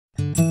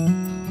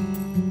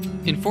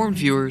Informed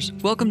viewers,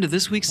 welcome to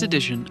this week's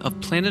edition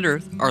of Planet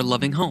Earth, Our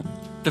Loving Home,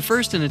 the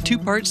first in a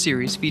two-part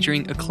series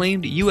featuring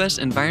acclaimed U.S.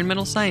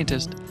 environmental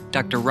scientist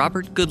Dr.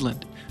 Robert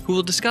Goodland, who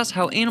will discuss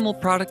how animal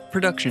product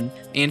production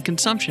and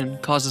consumption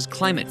causes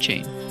climate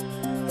change.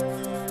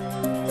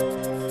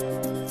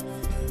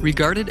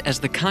 Regarded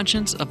as the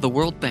conscience of the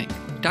World Bank,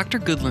 Dr.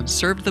 Goodland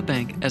served the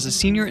bank as a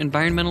senior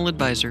environmental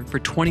advisor for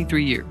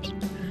 23 years.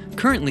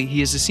 Currently,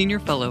 he is a senior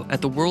fellow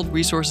at the World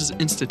Resources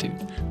Institute,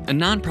 a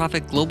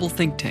nonprofit global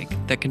think tank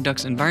that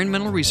conducts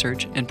environmental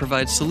research and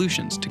provides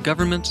solutions to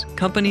governments,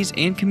 companies,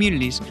 and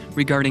communities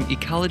regarding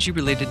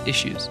ecology-related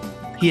issues.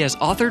 He has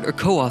authored or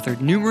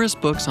co-authored numerous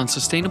books on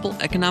sustainable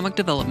economic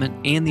development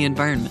and the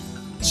environment,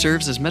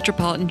 serves as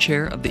Metropolitan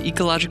Chair of the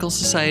Ecological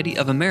Society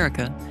of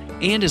America,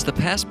 and is the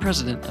past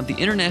president of the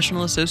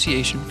International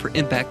Association for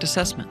Impact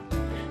Assessment.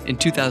 In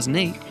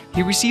 2008,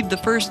 he received the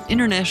first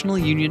International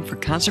Union for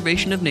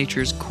Conservation of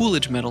Nature's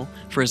Coolidge Medal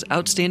for his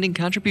outstanding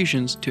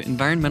contributions to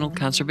environmental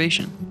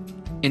conservation.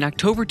 In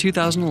October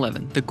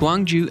 2011, the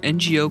Gwangju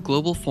NGO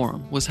Global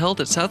Forum was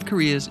held at South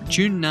Korea's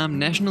Junnam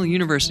National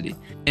University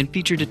and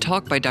featured a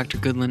talk by Dr.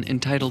 Goodland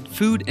entitled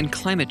Food and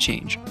Climate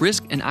Change,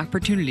 Risk and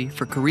Opportunity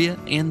for Korea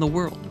and the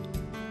World.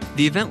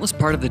 The event was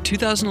part of the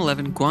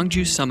 2011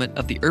 Gwangju Summit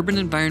of the Urban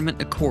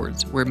Environment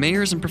Accords, where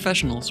mayors and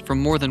professionals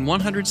from more than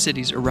 100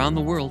 cities around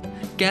the world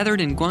gathered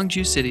in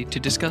Gwangju City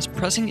to discuss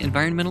pressing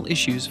environmental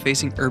issues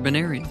facing urban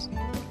areas.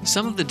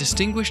 Some of the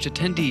distinguished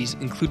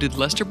attendees included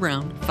Lester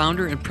Brown,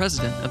 founder and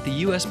president of the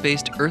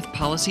U.S.-based Earth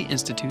Policy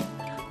Institute,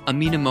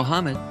 Amina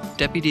Mohammed,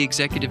 Deputy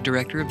Executive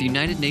Director of the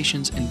United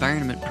Nations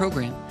Environment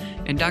Program,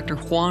 and Dr.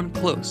 Juan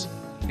Close,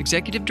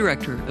 Executive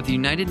Director of the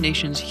United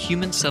Nations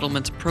Human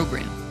Settlements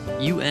Program,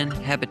 UN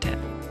Habitat.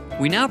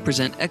 We now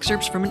present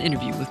excerpts from an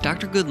interview with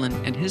Dr.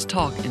 Goodland and his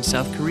talk in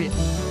South Korea.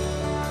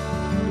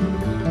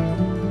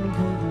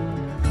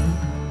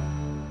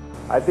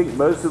 I think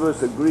most of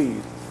us agree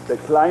that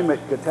climate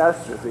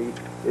catastrophe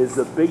is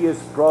the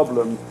biggest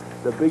problem,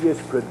 the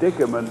biggest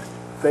predicament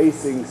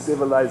facing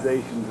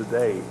civilization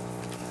today.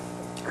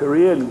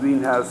 Korean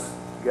greenhouse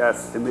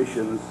gas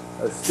emissions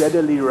are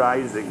steadily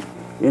rising.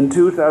 In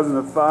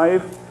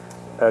 2005,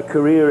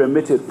 Korea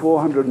emitted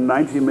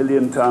 490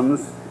 million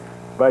tons.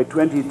 By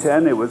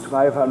 2010, it was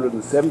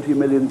 570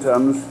 million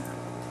tons.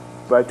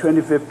 By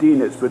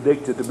 2015, it's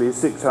predicted to be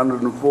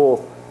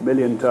 604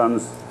 million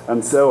tons,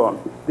 and so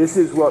on. This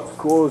is what's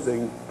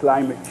causing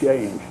climate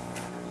change.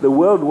 The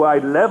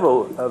worldwide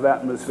level of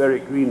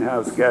atmospheric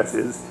greenhouse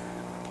gases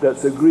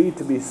that's agreed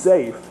to be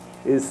safe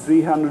is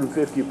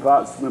 350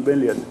 parts per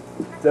million.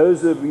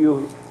 Those of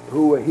you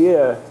who were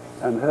here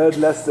and heard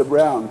Lester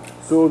Brown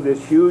saw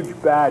this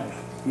huge badge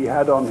he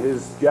had on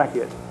his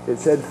jacket. It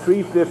said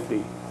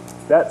 350.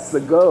 That's the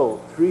goal,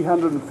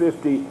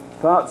 350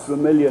 parts per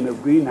million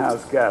of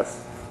greenhouse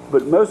gas.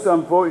 But most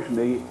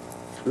unfortunately,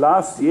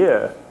 last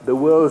year, the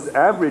world's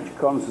average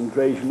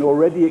concentration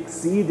already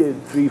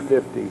exceeded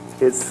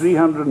 350. It's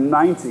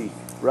 390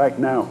 right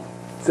now.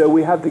 So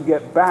we have to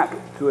get back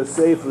to a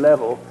safe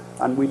level,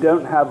 and we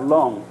don't have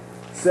long.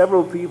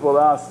 Several people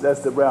asked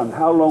Lester Brown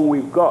how long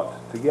we've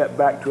got to get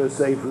back to a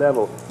safe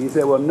level. He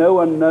said, well, no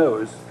one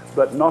knows,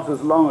 but not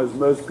as long as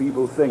most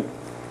people think.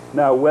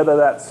 Now, whether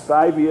that's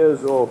 5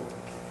 years or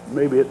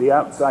maybe at the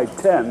outside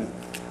 10,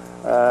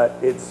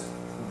 it's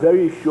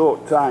very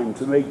short time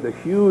to make the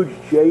huge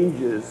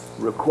changes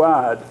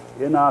required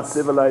in our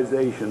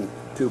civilization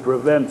to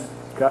prevent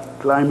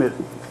climate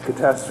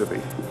catastrophe.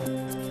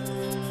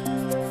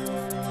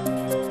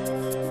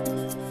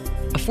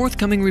 A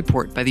forthcoming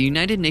report by the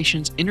United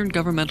Nations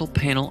Intergovernmental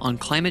Panel on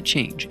Climate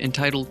Change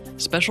entitled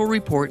Special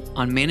Report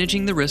on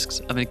Managing the Risks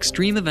of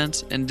Extreme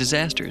Events and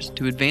Disasters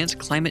to Advance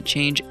Climate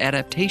Change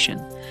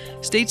Adaptation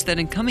states that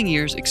in coming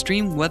years,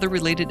 extreme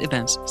weather-related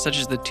events such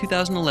as the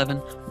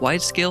 2011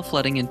 wide-scale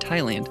flooding in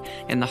Thailand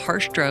and the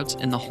harsh droughts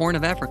in the Horn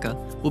of Africa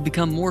will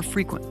become more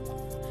frequent.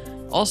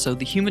 Also,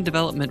 the Human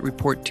Development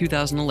Report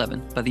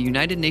 2011 by the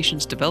United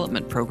Nations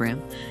Development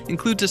Program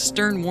includes a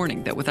stern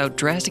warning that without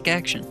drastic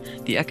action,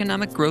 the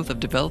economic growth of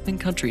developing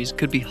countries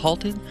could be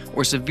halted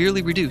or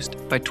severely reduced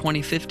by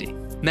 2050.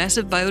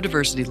 Massive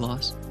biodiversity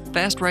loss,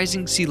 fast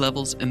rising sea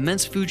levels,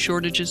 immense food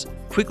shortages,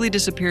 quickly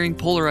disappearing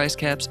polar ice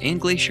caps and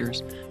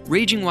glaciers,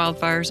 raging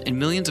wildfires, and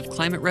millions of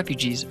climate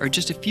refugees are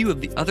just a few of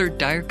the other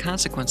dire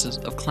consequences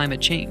of climate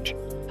change.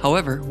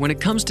 However, when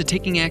it comes to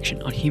taking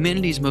action on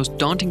humanity's most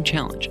daunting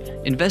challenge,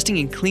 investing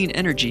in clean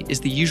energy is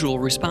the usual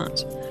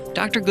response.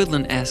 Dr.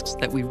 Goodland asks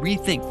that we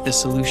rethink this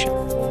solution.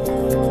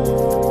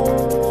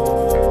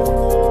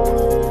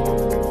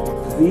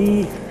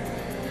 The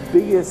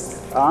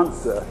biggest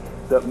answer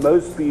that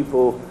most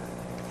people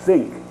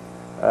think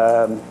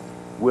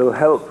will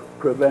help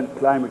prevent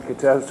climate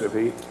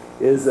catastrophe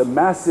is a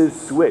massive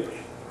switch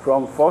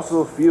from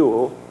fossil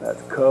fuel,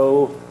 that's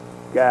coal,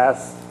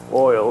 gas,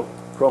 oil,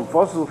 from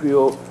fossil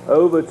fuel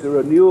over to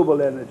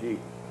renewable energy,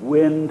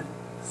 wind,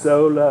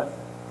 solar,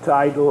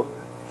 tidal,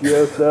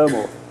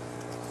 geothermal,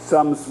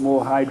 some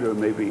small hydro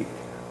maybe.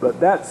 But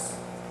that's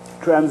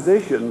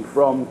transition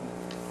from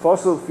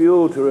fossil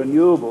fuel to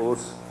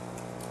renewables.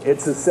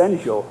 It's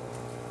essential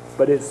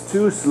but it's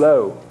too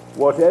slow.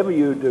 Whatever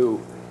you do,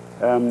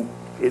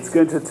 it's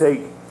going to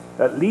take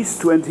at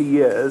least 20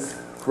 years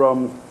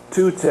from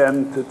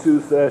 210 to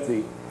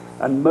 230,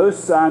 and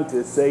most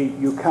scientists say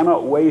you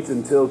cannot wait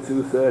until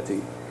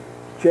 230.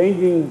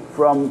 Changing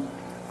from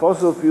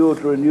fossil fuel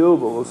to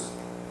renewables,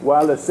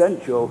 while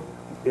essential,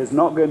 is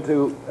not going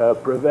to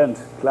prevent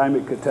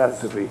climate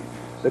catastrophe.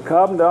 The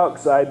carbon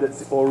dioxide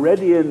that's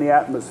already in the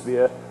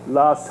atmosphere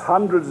lasts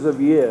hundreds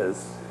of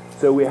years,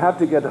 so we have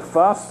to get a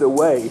faster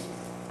way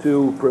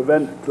to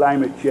prevent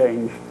climate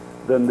change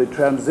than the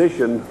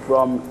transition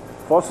from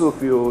fossil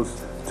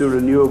fuels to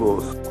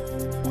renewables.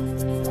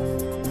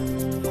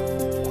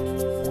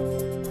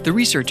 The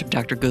research of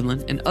Dr.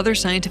 Goodland and other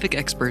scientific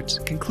experts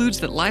concludes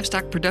that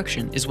livestock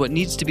production is what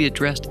needs to be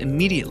addressed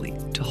immediately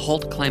to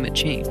halt climate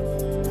change.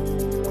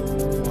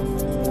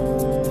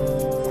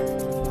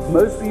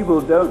 Most people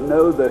don't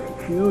know the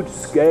huge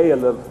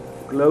scale of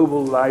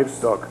global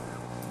livestock.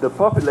 The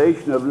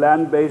population of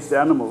land-based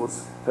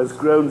animals has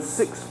grown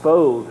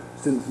six-fold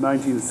since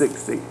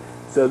 1960.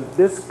 So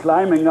this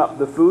climbing up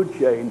the food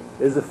chain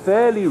is a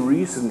fairly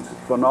recent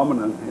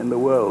phenomenon in the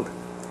world.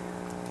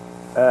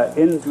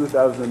 In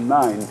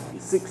 2009,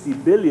 60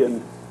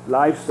 billion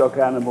livestock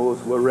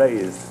animals were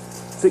raised.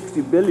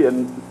 60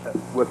 billion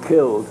were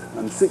killed,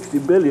 and 60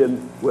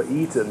 billion were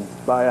eaten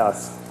by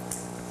us.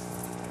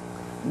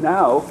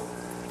 Now,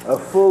 a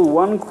full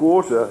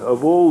 1/4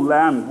 of all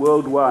land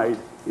worldwide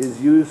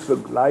is used for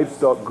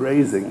livestock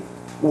grazing.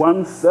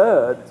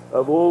 1/3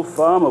 of all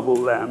farmable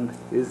land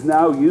is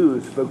now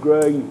used for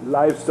growing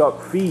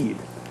livestock feed,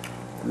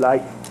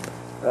 like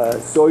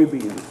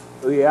soybeans.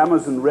 The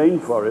Amazon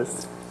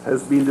rainforest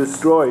has been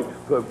destroyed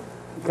for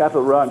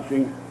cattle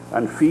ranching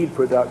and feed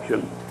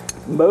production.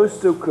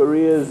 Most of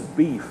Korea's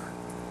beef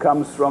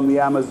comes from the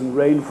Amazon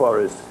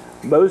rainforest.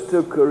 Most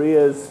of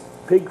Korea's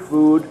pig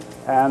food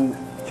and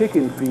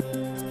chicken feed.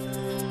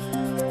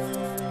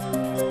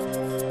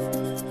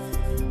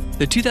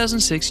 The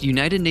 2006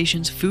 United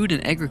Nations Food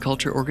and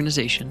Agriculture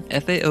Organization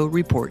 (FAO)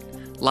 report,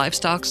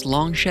 Livestock's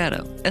Long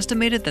Shadow,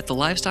 estimated that the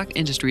livestock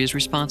industry is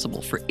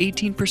responsible for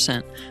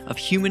 18% of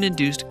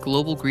human-induced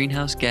global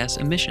greenhouse gas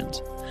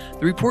emissions.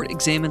 The report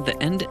examined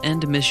the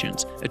end-to-end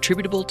emissions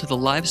attributable to the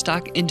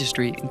livestock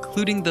industry,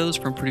 including those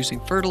from producing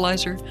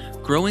fertilizer,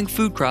 growing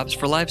food crops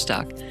for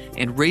livestock,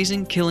 and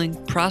raising, killing,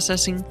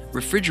 processing,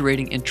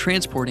 refrigerating, and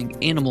transporting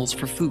animals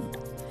for food.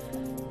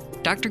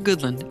 Dr.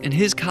 Goodland and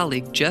his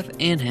colleague Jeff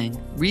Anhang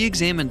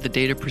re-examined the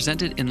data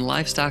presented in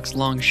Livestock's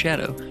Long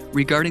Shadow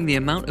regarding the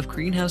amount of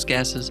greenhouse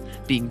gases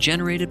being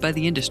generated by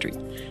the industry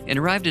and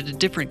arrived at a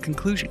different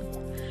conclusion.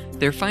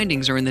 Their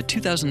findings are in the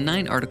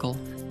 2009 article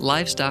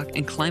Livestock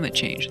and Climate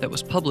Change that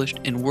was published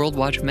in World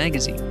Watch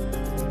magazine.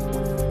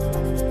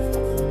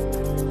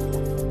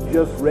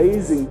 Just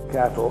raising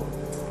cattle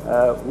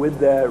with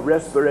their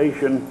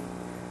respiration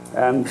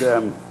and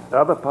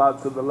other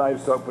parts of the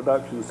livestock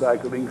production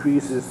cycle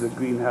increases the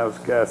greenhouse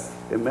gas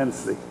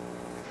immensely.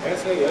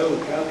 FAO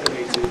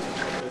calculated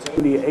that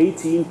only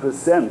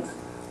 18%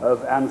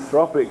 of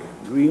anthropic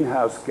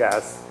greenhouse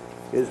gas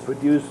is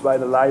produced by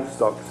the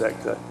livestock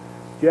sector.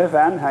 Jeff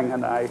Anhang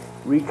and I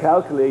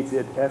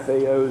recalculated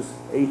FAO's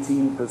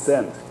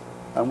 18%,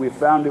 and we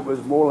found it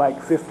was more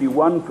like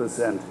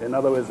 51%. In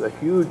other words, a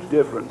huge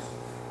difference.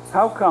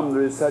 How come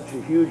there is such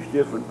a huge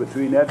difference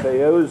between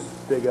FAO's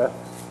figure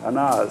and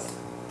ours?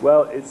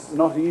 Well, it's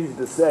not easy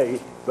to say,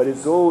 but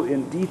it's all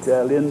in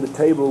detail in the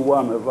table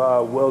 1 of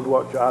our World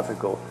Watch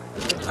article.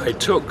 I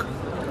took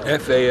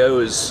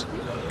FAO's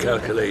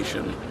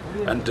calculation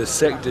and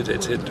dissected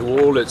it into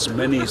all its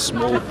many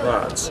small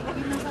parts.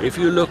 If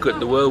you look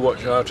at the World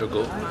Watch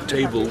article,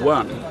 table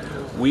 1,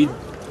 we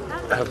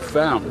have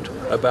found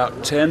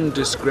about 10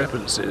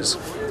 discrepancies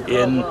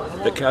in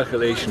the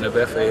calculation of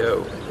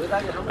FAO.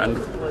 And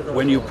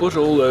when you put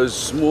all those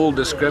small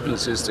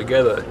discrepancies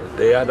together,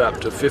 they add up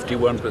to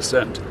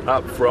 51%,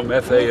 up from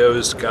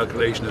FAO's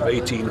calculation of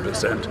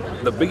 18%.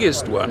 The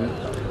biggest one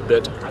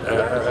that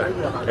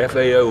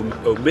FAO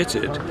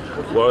omitted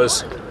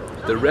was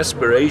the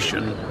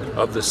respiration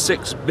of the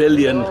 6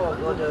 billion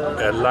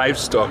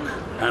livestock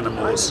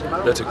animals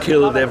that are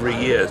killed every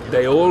year.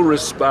 They all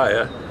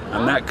respire,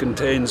 and that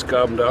contains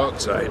carbon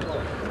dioxide,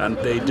 and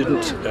they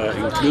didn't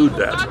include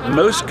that.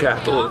 Most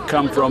cattle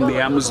come from the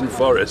Amazon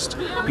forest.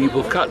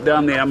 People cut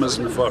down the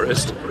Amazon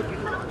forest.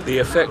 The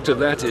effect of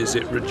that is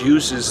it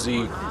reduces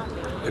the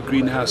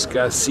greenhouse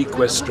gas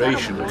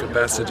sequestration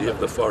capacity of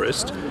the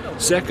forest.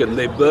 Second,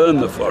 they burn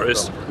the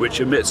forest, which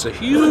emits a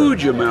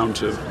huge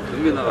amount of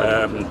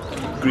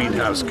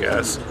greenhouse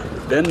gas.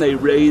 Then they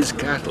raise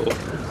cattle.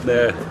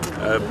 Their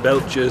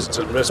belches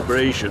and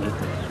respiration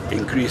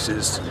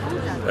increases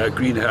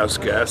greenhouse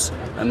gas.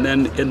 And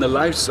then in the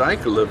life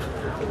cycle of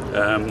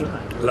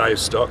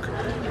livestock,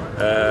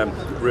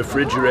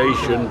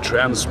 refrigeration,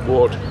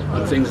 transport,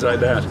 and things like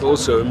that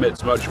also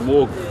emits much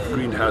more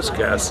greenhouse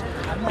gas.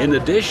 In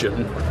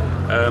addition,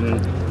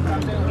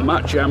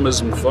 much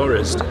Amazon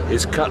forest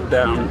is cut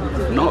down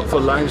not for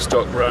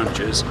livestock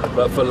ranches,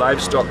 but for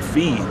livestock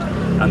feed.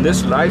 And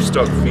this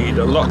livestock feed,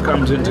 a lot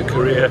comes into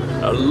Korea,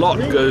 a lot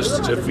goes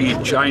to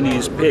feed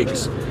Chinese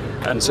pigs.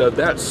 And so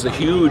that's a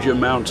huge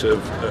amount of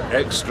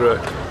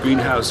extra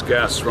greenhouse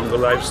gas from the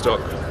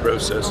livestock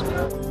process.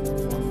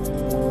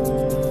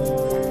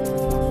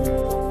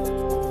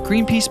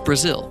 Greenpeace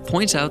Brazil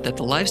points out that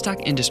the livestock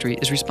industry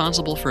is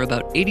responsible for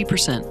about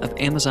 80% of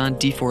Amazon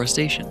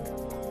deforestation.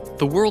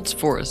 The world's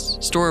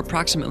forests store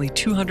approximately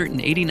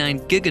 289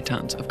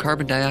 gigatons of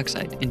carbon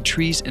dioxide in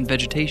trees and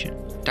vegetation.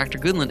 Dr.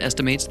 Goodland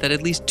estimates that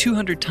at least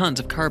 200 tons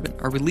of carbon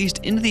are released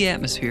into the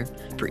atmosphere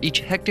for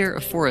each hectare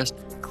of forest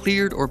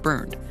cleared or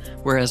burned,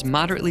 whereas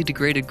moderately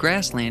degraded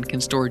grassland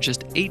can store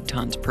just 8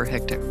 tons per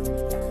hectare.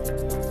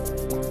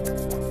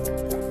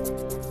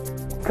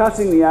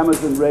 Cutting the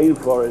Amazon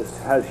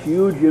rainforest has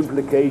huge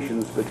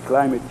implications for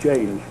climate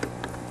change.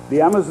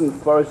 The Amazon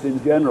forest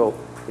in general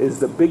is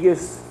the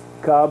biggest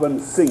carbon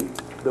sink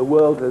the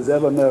world has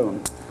ever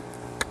known,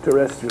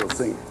 terrestrial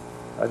sink.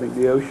 I think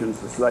the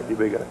oceans are slightly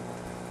bigger.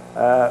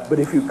 But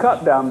if you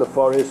cut down the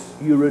forest,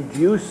 you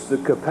reduce the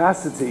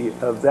capacity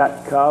of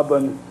that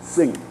carbon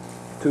sink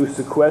to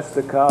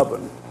sequester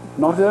carbon.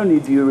 Not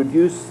only do you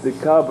reduce the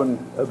carbon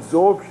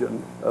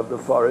absorption of the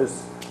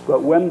forest,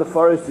 but when the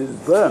forest is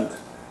burnt,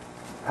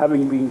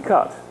 having been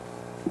cut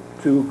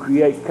to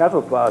create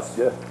cattle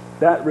pasture,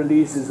 that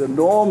releases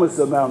enormous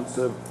amounts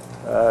of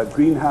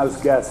greenhouse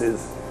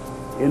gases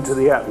into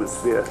the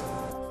atmosphere.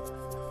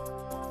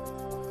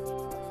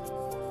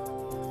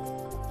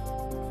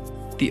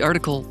 The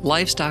article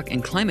Livestock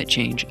and Climate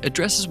Change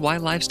addresses why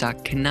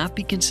livestock cannot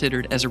be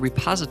considered as a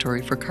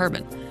repository for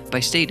carbon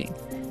by stating,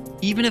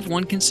 even if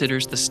one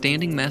considers the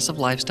standing mass of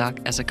livestock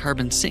as a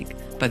carbon sink,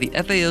 by the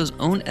FAO's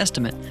own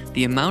estimate,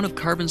 the amount of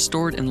carbon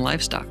stored in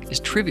livestock is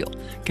trivial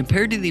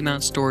compared to the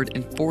amount stored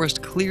in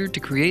forest cleared to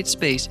create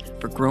space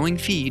for growing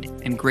feed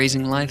and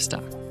grazing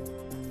livestock.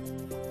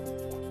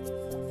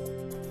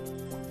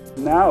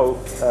 Now,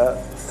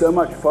 so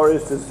much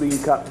forest has been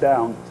cut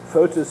down,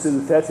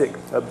 photosynthetic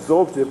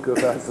absorptive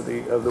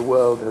capacity of the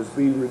world has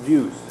been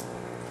reduced.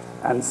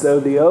 And so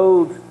the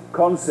old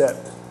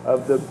concept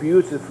of the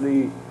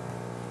beautifully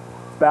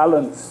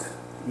balanced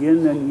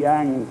yin and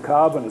yang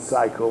carbon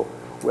cycle,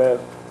 where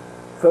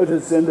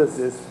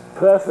photosynthesis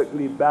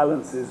perfectly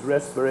balances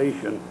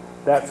respiration,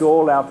 that's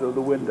all out of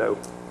the window.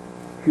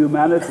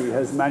 Humanity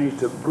has managed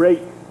to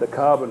break the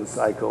carbon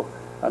cycle,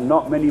 and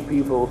not many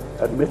people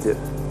admit it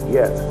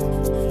yet.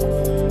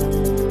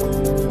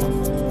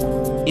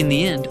 In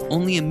the end,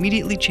 only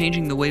immediately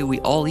changing the way we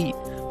all eat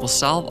will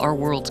solve our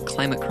world's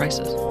climate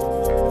crisis.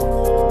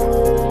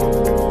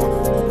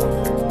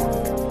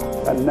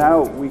 And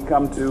now we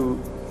come to,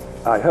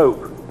 I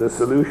hope, the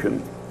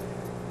solution.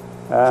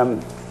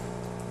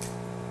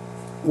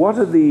 What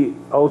are the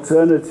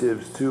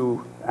alternatives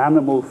to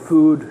animal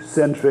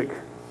food-centric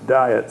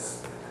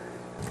diets?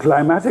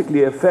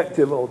 Climatically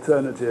effective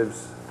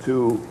alternatives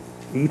to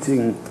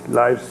eating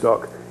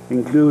livestock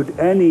include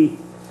any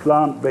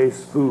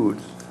plant-based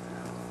foods.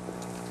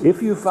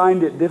 If you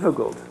find it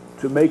difficult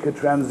to make a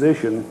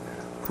transition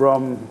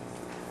from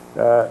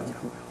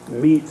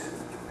meat,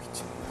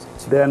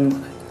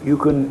 then you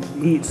can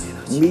eat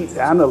meat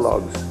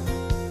analogs.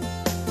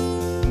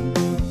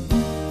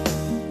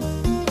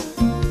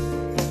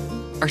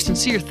 Our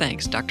sincere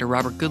thanks, Dr.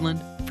 Robert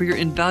Goodland, for your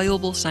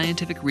invaluable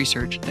scientific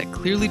research that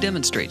clearly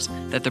demonstrates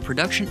that the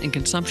production and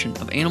consumption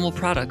of animal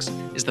products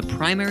is the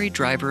primary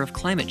driver of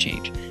climate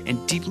change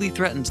and deeply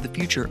threatens the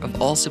future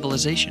of all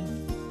civilization.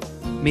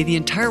 May the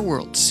entire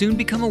world soon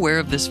become aware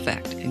of this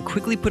fact and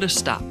quickly put a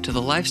stop to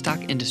the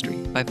livestock industry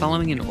by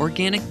following an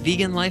organic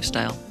vegan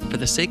lifestyle for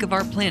the sake of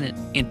our planet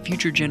and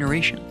future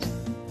generations.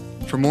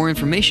 For more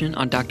information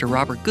on Dr.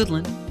 Robert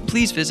Goodland,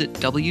 please visit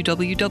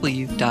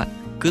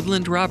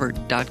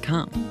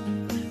www.goodlandrobert.com.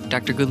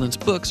 Dr. Goodland's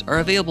books are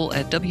available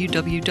at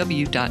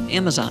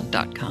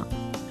www.amazon.com.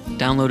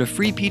 Download a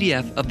free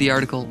PDF of the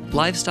article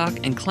Livestock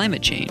and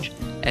Climate Change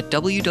at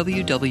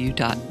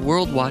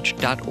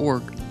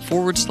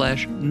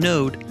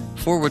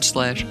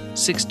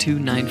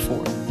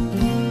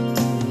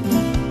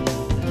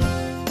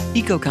www.worldwatch.org/node/6294.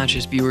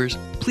 Eco-conscious viewers,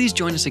 please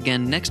join us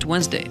again next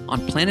Wednesday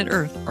on Planet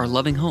Earth, Our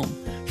Loving Home,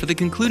 for the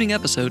concluding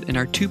episode in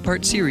our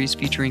two-part series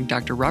featuring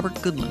Dr. Robert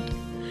Goodland.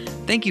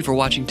 Thank you for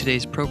watching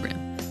today's program.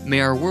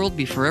 May our world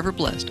be forever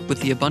blessed with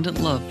the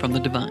abundant love from the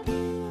divine.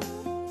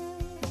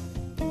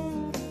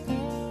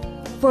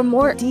 For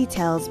more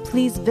details,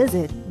 please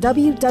visit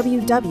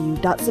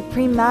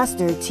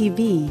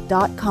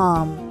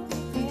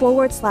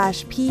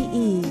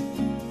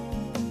www.suprememastertv.com/PE